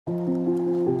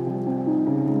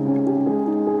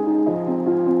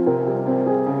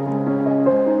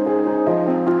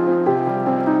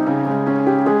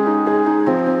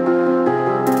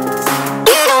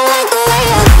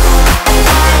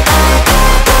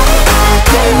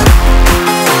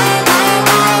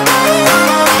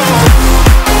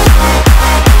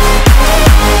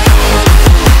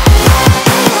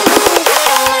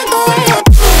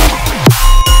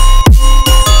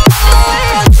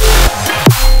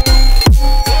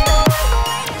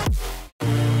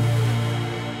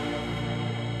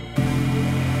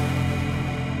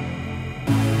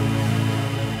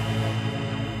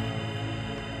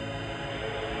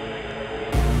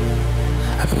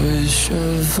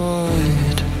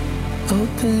void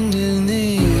opened in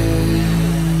the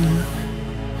air.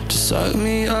 Just suck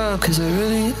me up, cause I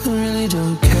really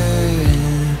don't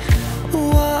care.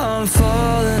 While I'm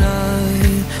falling, I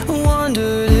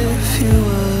wondered if you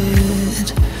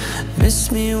would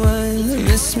miss me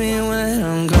when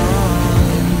I'm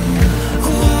gone.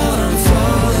 While I'm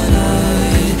falling,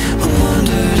 I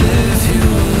wondered if you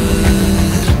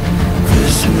would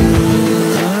miss me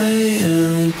when I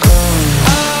am gone.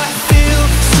 I feel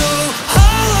so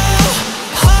hollow,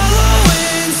 hollow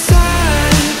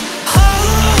inside,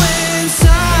 hollow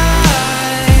inside.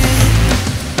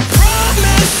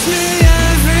 Promise me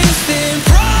everything,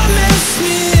 promise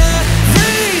me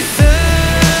everything,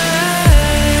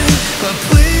 but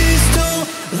please don't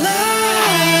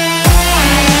lie.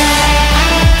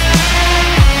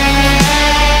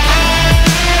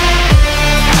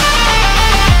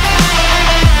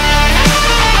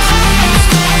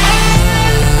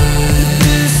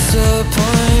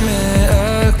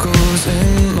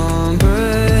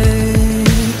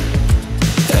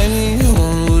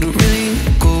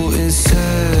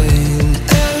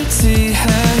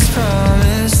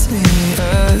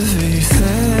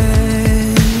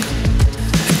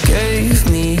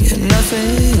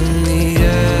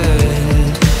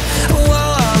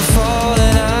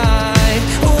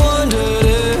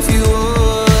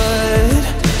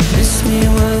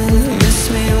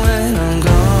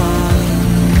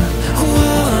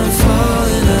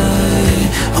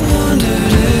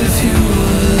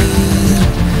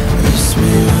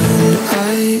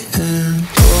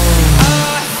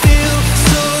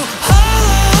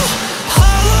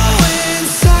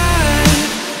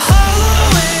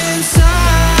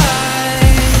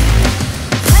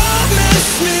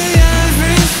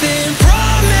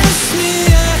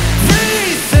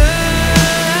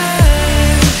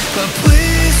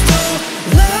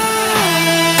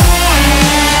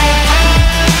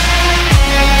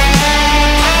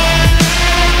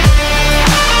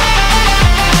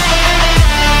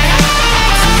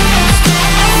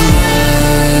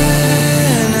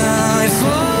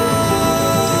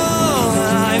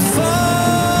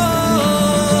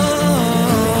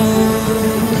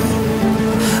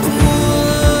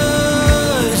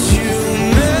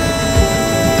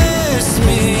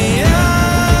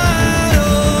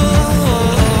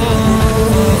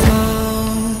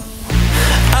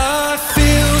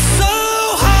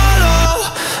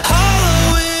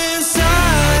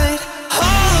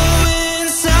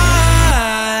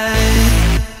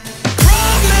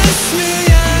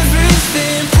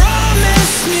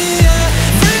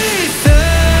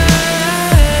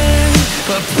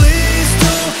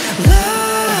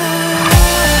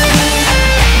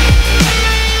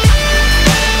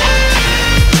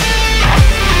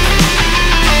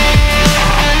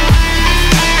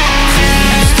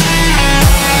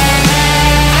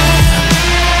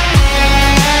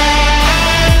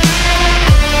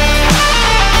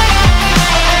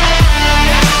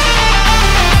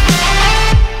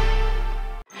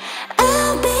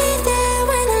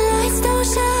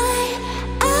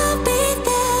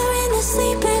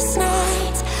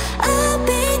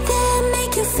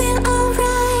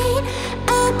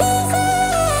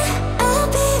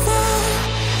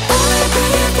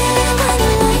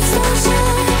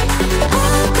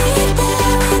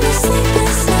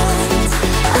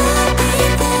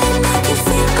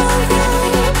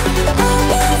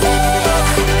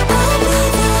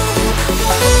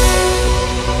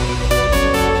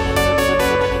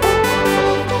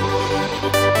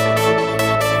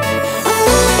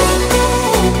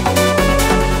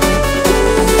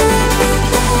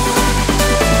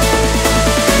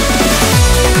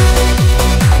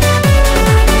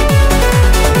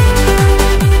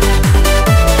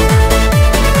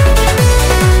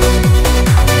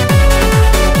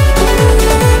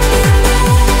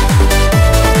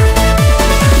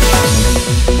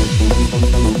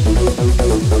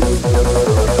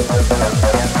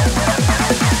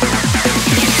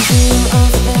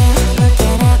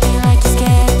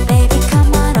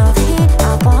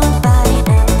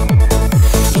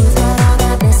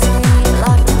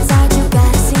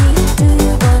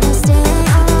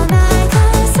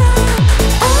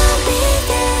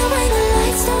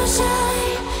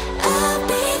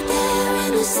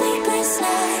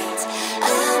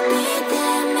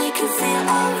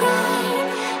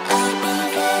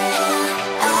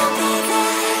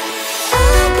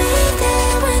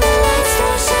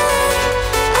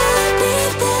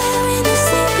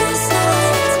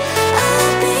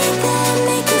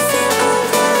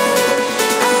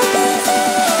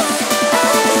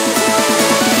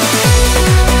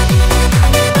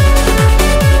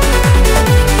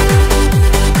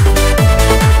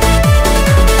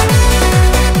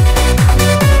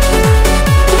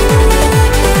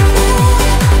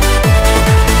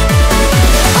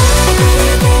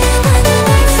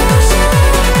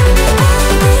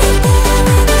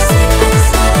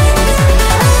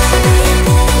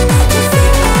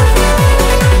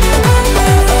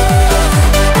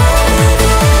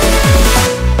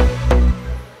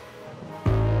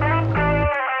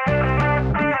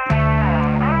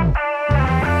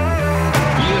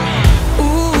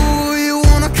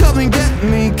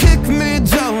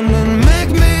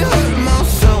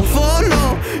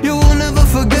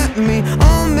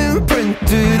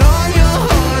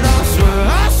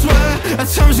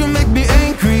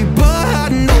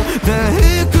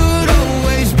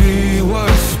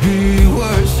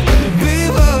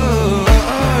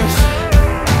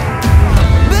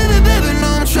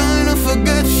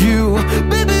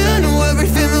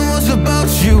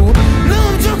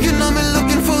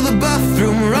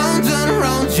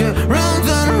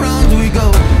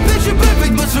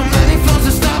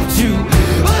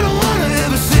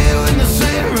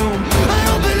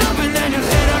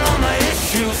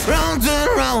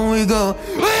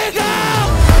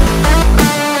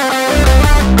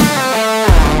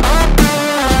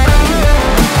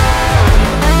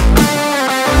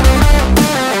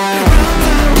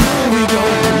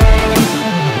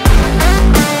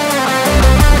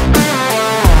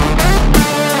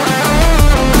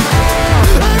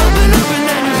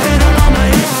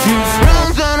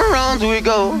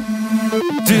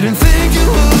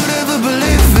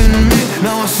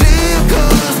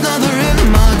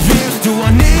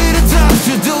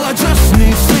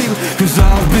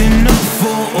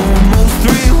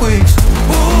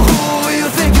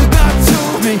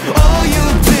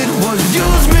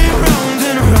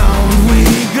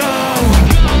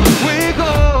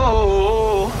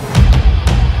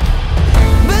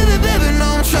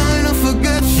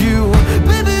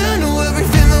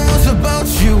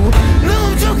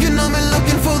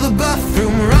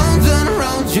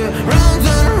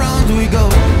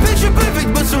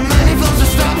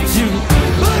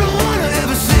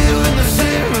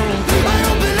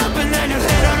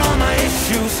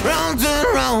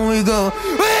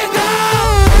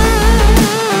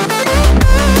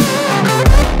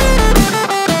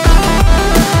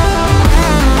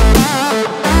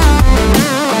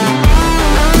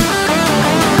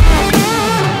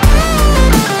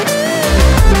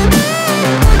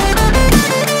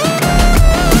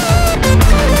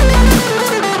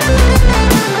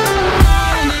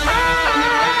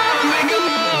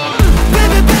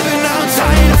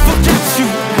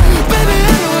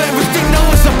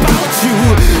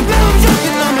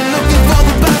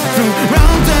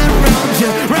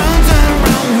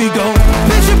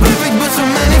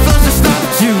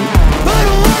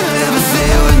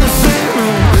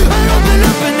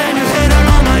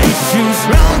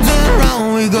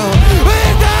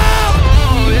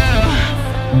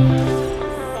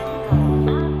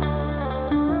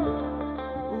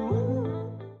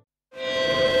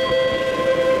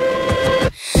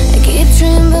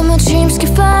 dreams keep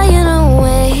flying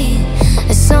away.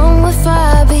 A song we're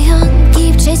far beyond.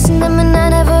 Keep chasing them and I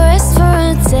never rest for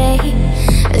a day.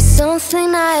 There's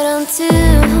something I don't do.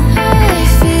 I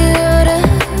feel the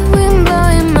wind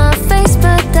blowing my face,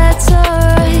 but that's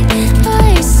alright.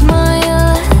 I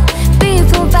smile at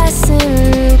people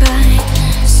passing by.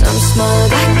 Some smile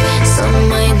back, some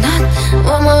might not.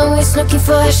 I'm always looking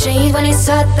for a shade when it's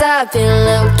hot. I've been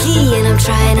low-key and I'm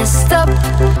trying to stop.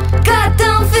 God,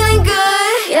 I'm feeling good.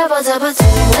 Yeah, but when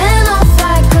off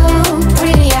I go.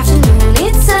 Pretty afternoon,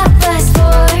 it's a fast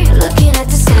forward. Looking at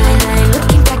the skyline,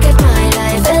 looking back at my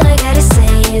life, and I gotta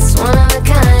say it's one of a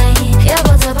kind. Yeah,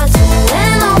 but when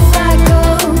off I go.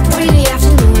 Pretty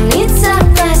afternoon, it's a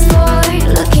fast forward.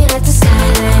 Looking at the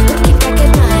skyline, looking back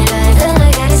at my life, and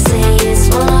I gotta say it's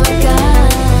one of a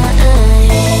kind.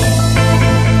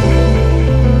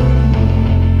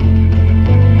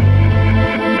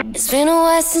 It's been a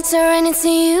while since I ran into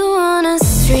you on a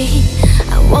street.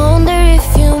 I wonder